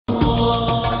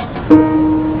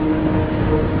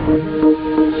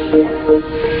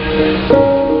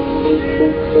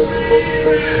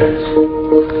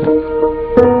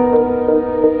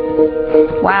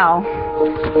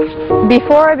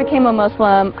Before I became a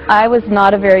Muslim, I was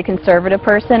not a very conservative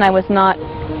person. I was not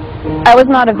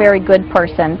a very good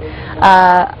person.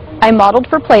 I modeled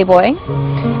for Playboy.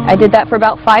 I did that for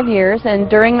about 5 years, and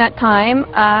during that time,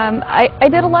 I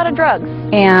did a lot of drugs.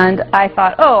 And I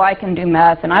thought, oh, I can do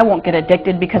meth, and I won't get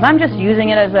addicted because I'm just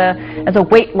using it as a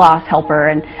weight loss helper,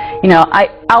 and you know,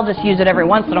 I'll just use it every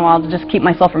once in a while to just keep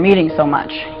myself from eating so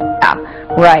much. Yeah,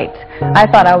 right. I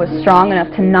thought I was strong enough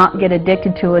to not get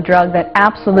addicted to a drug that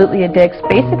absolutely addicts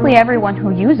basically everyone who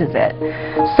uses it.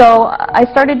 So I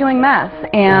started doing meth,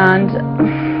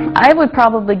 and I would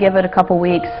probably give it a couple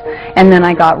weeks, and then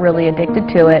I got really addicted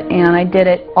to it, and I did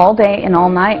it all day and all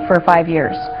night for 5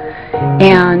 years.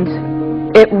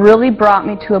 And it really brought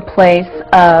me to a place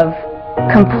of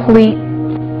complete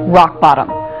rock bottom.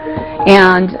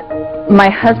 And my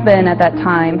husband at that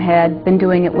time had been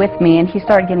doing it with me, and he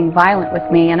started getting violent with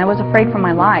me, and I was afraid for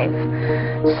my life.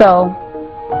 So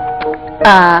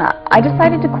I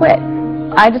decided to quit.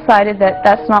 I decided that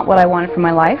that's not what I wanted for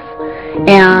my life,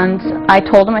 and I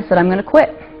told him, I said, I'm going to quit.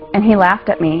 And he laughed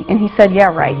at me, and he said, yeah,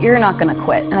 right, you're not going to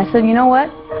quit. And I said, you know what?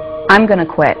 I'm going to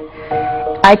quit.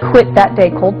 I quit that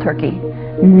day cold turkey.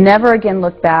 Never again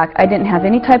looked back. I didn't have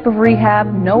any type of rehab,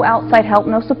 no outside help,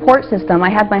 no support system. I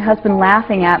had my husband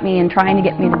laughing at me and trying to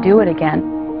get me to do it again.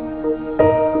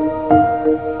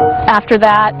 After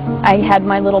that, I had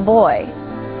my little boy.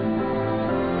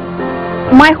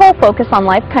 My whole focus on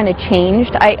life kind of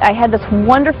changed. I had this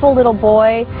wonderful little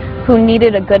boy who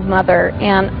needed a good mother,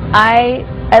 and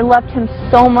I loved him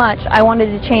so much. I wanted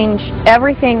to change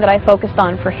everything that I focused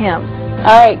on for him.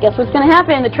 All right, guess what's going to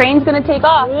happen? The train's going to take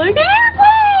off.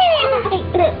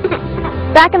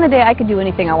 Back in the day, I could do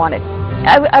anything I wanted.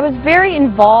 I was very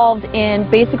involved in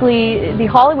basically the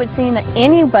Hollywood scene that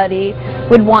anybody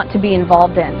would want to be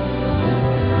involved in.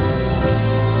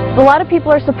 A lot of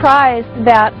people are surprised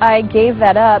that I gave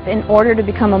that up in order to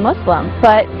become a Muslim.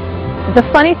 But the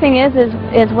funny thing is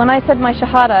when I said my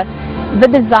Shahada, the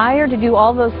desire to do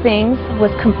all those things was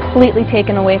completely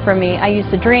taken away from me. I used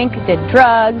to drink, did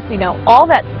drugs, you know, all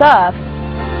that stuff.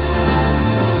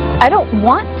 I don't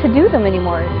want to do them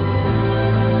anymore.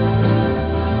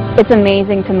 It's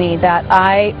amazing to me that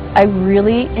I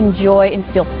really enjoy and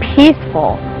feel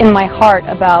peaceful in my heart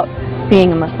about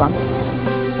being a Muslim.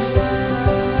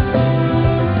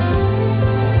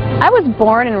 I was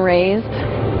born and raised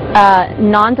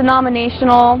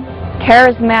non-denominational,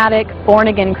 charismatic,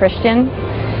 born-again Christian,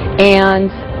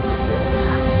 and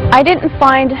I didn't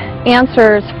find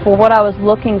answers for what I was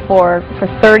looking for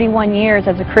 31 years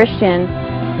as a Christian.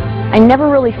 I never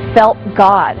really felt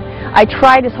God. I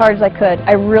tried as hard as I could.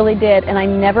 I really did, and I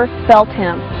never felt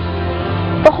Him.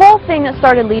 The whole thing that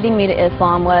started leading me to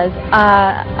Islam was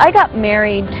I got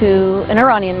married to an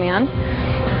Iranian man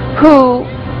who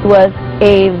was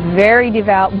a very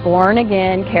devout,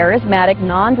 born-again, charismatic,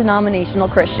 non-denominational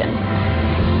Christian.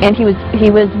 And he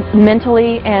was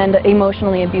mentally and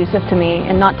emotionally abusive to me,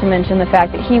 and not to mention the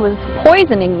fact that he was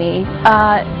poisoning me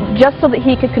just so that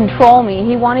he could control me.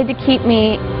 He wanted to keep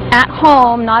me at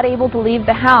home, not able to leave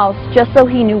the house, just so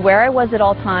he knew where I was at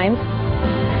all times.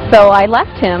 So I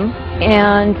left him,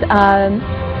 and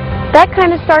that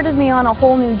kind of started me on a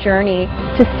whole new journey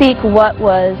to seek what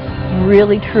was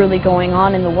really truly going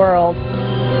on in the world.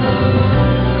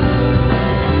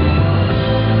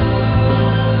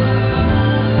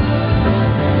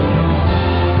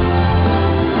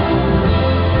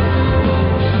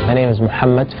 My name is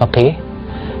Muhammad Faqih,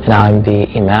 and I'm the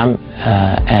Imam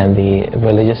and the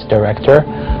Religious Director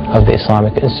of the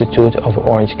Islamic Institute of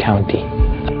Orange County.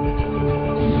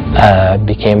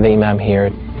 Became the Imam here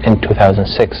in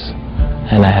 2006,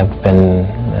 and I have been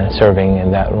serving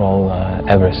in that role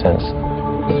ever since.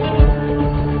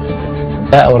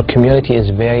 Our community is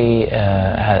very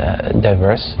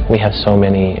diverse. We have so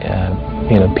many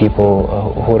people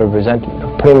who represent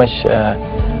pretty much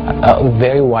a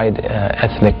very wide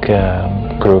ethnic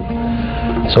group.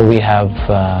 So we have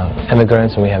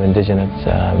immigrants, and we have indigenous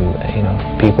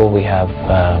people. We have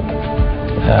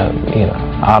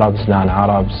Arabs,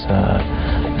 non-Arabs,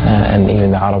 and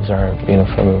even the Arabs are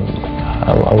from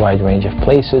a wide range of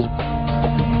places.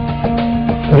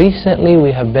 Recently,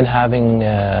 we have been having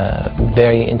a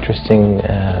very interesting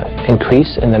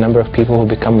increase in the number of people who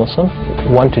become Muslim.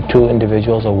 1 to 2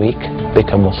 individuals a week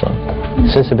become Muslim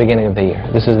since the beginning of the year.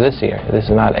 This is this year. This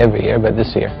is not every year, but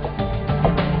this year.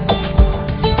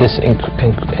 This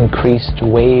increased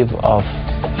wave of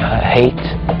hate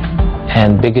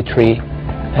and bigotry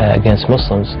against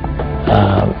Muslims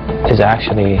is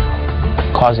actually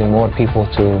causing more people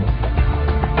to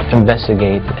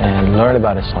investigate and learn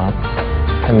about Islam,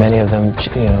 and many of them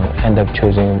end up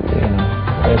choosing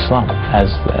Islam as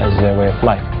their way of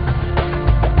life.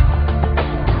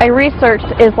 I researched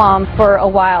Islam for a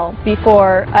while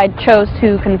before I chose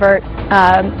to convert.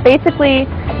 Basically,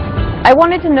 I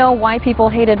wanted to know why people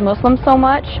hated Muslims so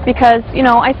much because, you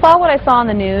know, I saw what I saw on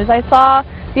the news. I saw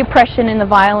the oppression and the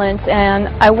violence, and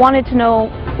I wanted to know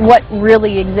what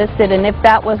really existed and if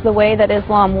that was the way that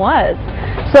Islam was.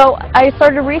 So I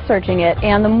started researching it,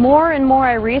 and the more and more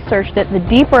I researched it, the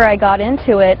deeper I got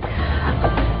into it,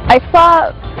 I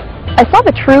saw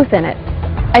the truth in it.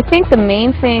 I think the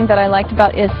main thing that I liked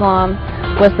about Islam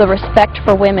was the respect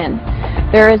for women.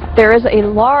 There is a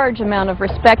large amount of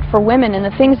respect for women and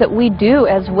the things that we do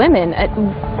as women.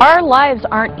 Our lives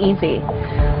aren't easy.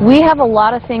 We have a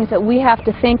lot of things that we have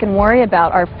to think and worry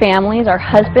about. Our families, our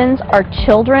husbands, our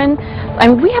children. I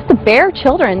mean, we have to bear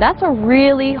children. That's a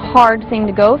really hard thing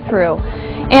to go through.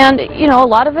 And, you know, a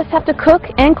lot of us have to cook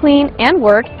and clean and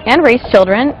work and raise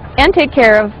children and take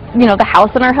care of, you know, the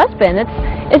house and our husband.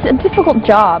 It's a difficult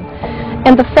job.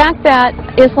 And the fact that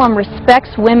Islam respects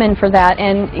women for that,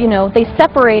 and, you know, they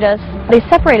separate us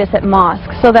at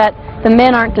mosque so that the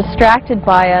men aren't distracted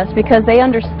by us because they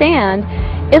understand,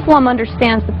 Islam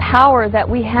understands the power that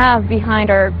we have behind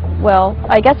our, well,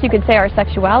 I guess you could say our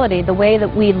sexuality. The way that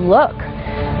we look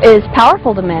is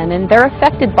powerful to men, and they're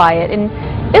affected by it. And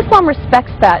Islam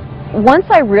respects that. Once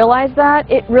I realized that,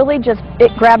 it really just,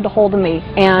 it grabbed a hold of me,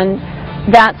 and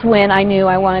that's when I knew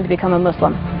I wanted to become a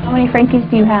Muslim. How many Frankies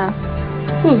do you have?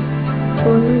 1,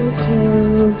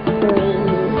 2, 3,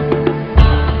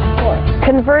 4.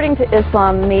 Converting to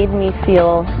Islam made me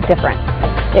feel different.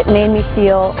 It made me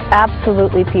feel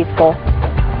absolutely peaceful.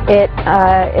 It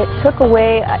took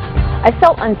away, I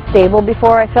felt unstable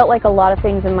before. I felt like a lot of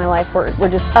things in my life were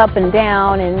just up and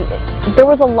down, and there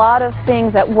was a lot of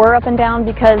things that were up and down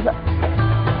because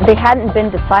they hadn't been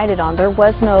decided on. There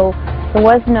was no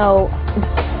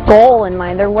goal in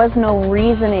mind. There was no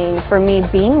reasoning for me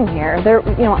being here.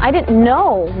 You know, I didn't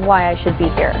know why I should be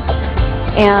here.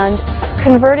 And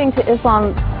converting to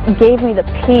Islam gave me the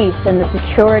peace and the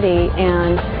security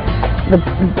and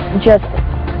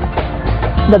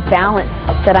the balance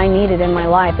that I needed in my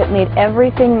life. It made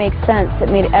everything make sense. It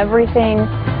made everything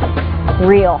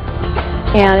real.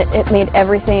 And it made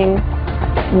everything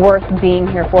worth being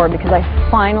here for because I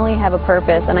finally have a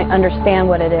purpose and I understand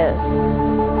what it is.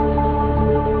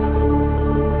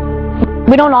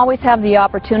 We don't always have the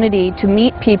opportunity to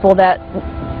meet people that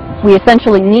we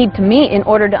essentially need to meet in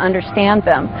order to understand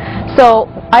them. So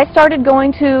I started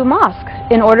going to mosque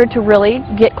in order to really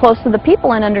get close to the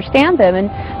people and understand them. And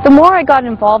the more I got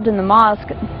involved in the mosque,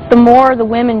 the more the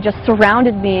women just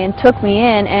surrounded me and took me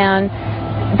in, and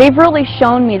they've really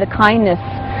shown me the kindness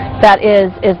that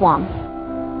is Islam.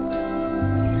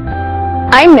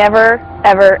 I never,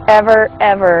 ever, ever,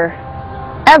 ever,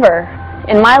 ever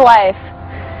in my life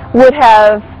would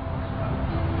have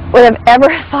ever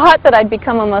thought that I'd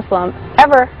become a Muslim.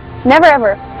 Ever. Never,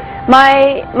 ever.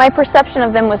 My perception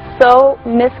of them was so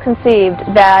misconceived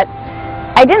that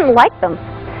I didn't like them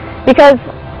because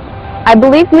I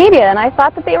believed media and I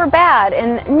thought that they were bad,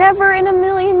 and never in a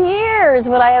million years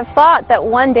would I have thought that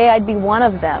one day I'd be one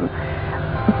of them.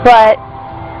 But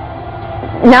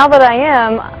now that I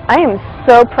am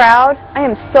so proud. I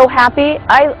am so happy.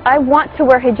 I want to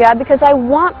wear hijab because I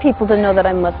want people to know that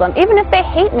I'm Muslim. Even if they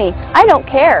hate me, I don't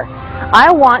care.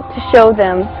 I want to show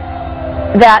them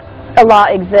that Allah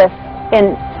exists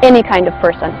in any kind of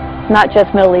person, not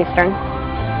just Middle Eastern.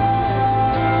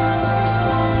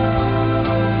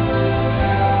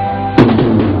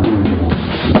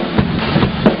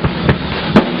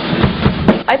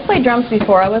 I played drums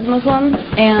before I was Muslim,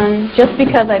 and just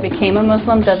because I became a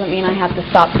Muslim doesn't mean I have to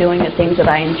stop doing the things that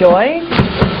I enjoy.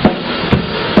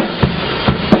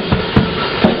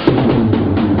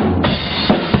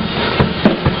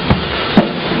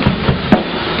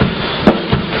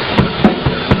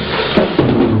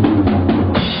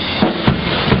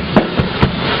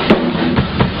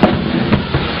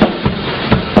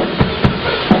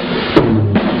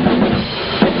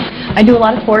 I do a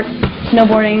lot of sports.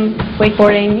 Snowboarding,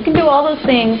 wakeboarding. You can do all those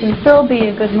things and still be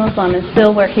a good Muslim and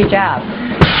still wear hijab.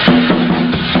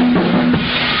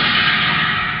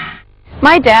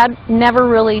 My dad never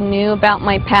really knew about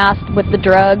my past with the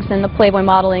drugs and the Playboy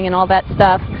modeling and all that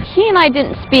stuff. He and I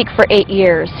didn't speak for 8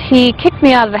 years. He kicked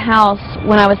me out of the house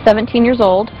when I was 17 years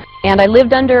old, and I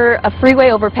lived under a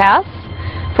freeway overpass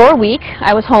for a week.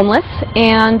 I was homeless,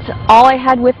 and all I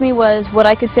had with me was what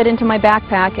I could fit into my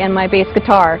backpack and my bass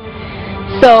guitar.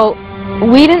 So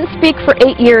we didn't speak for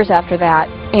 8 years after that,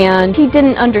 and he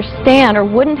didn't understand, or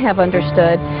wouldn't have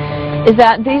understood, is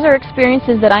that these are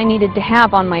experiences that I needed to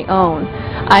have on my own.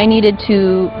 I needed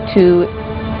to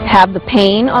have the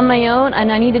pain on my own,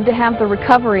 and I needed to have the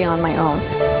recovery on my own.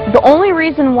 The only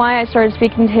reason why I started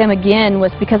speaking to him again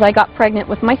was because I got pregnant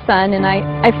with my son, and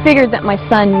I figured that my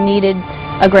son needed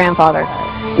a grandfather.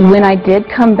 When I did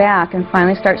come back and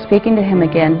finally start speaking to him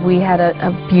again, we had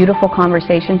a beautiful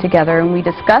conversation together, and we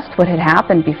discussed what had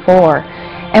happened before,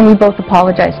 and we both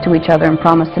apologized to each other and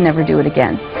promised to never do it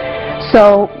again.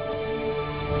 So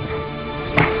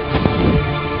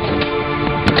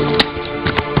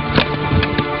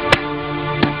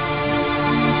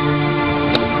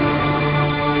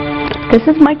this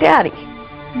is my daddy,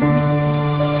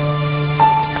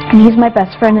 and he's my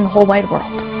best friend in the whole wide world.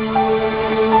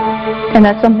 And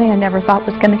that's something I never thought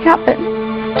was going to happen.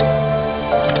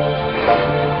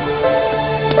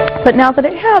 But now that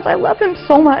it has, I love him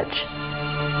so much.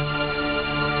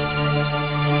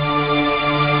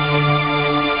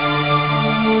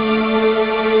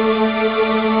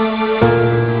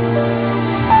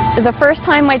 The first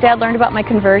time my dad learned about my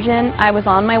conversion, I was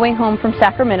on my way home from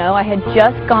Sacramento. I had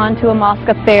just gone to a mosque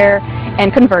up there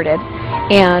and converted.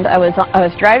 And I was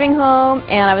driving home,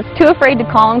 and I was too afraid to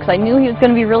call him because I knew he was going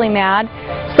to be really mad.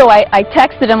 So I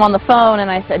texted him on the phone, and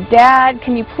I said, "Dad,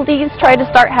 can you please try to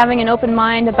start having an open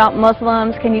mind about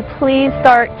Muslims? Can you please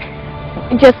start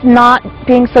just not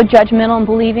being so judgmental and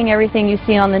believing everything you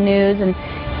see on the news?" And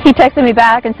he texted me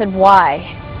back and said,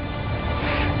 "Why?"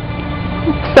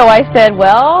 So I said,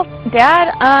 "Well,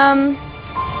 Dad, I'm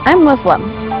Muslim.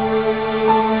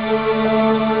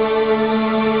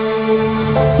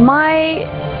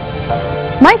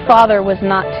 My father was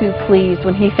not too pleased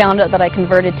when he found out that I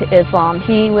converted to Islam.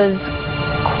 He was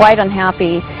quite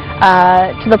unhappy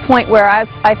to the point where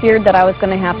I feared that I was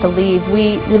going to have to leave.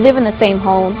 We live in the same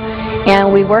home,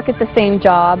 and we work at the same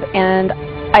job, and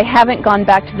I haven't gone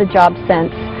back to the job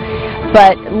since.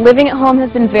 But living at home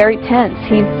has been very tense.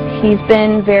 He's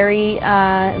been very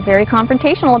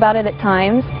confrontational about it at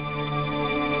times.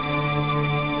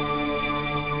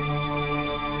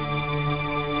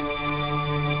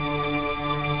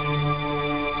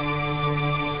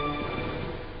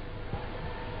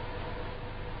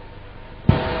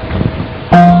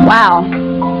 Wow.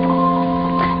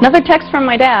 Another text from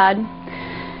my dad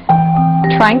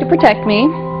trying to protect me,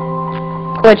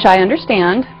 which I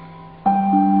understand.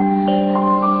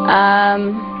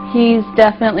 He's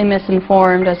definitely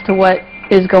misinformed as to what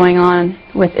is going on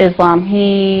with Islam.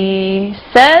 He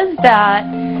says that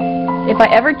if I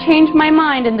ever change my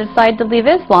mind and decide to leave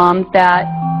Islam, that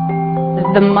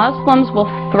the Muslims will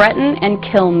threaten and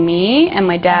kill me and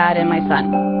my dad and my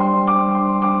son.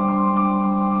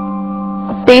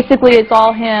 Basically, it's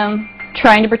all him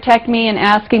trying to protect me and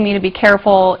asking me to be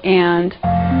careful and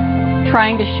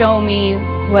trying to show me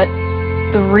what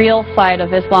the real side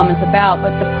of Islam is about.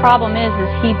 But the problem is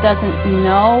he doesn't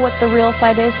know what the real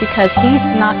side is because he's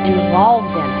not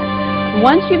involved in it.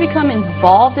 Once you become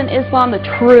involved in Islam, the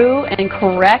true and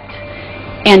correct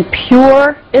and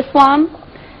pure Islam,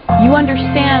 you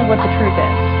understand what the truth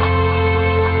is.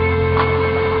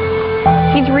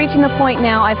 He's reaching the point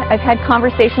now, I've had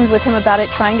conversations with him about it,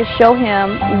 trying to show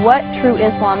him what true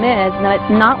Islam is, and that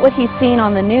it's not what he's seen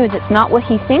on the news, it's not what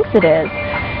he thinks it is.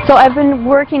 So I've been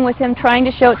working with him, trying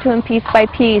to show it to him piece by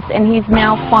piece, and he's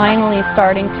now finally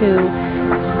starting to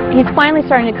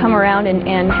come around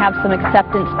and have some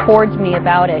acceptance towards me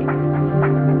about it.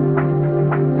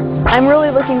 I'm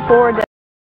really looking forward to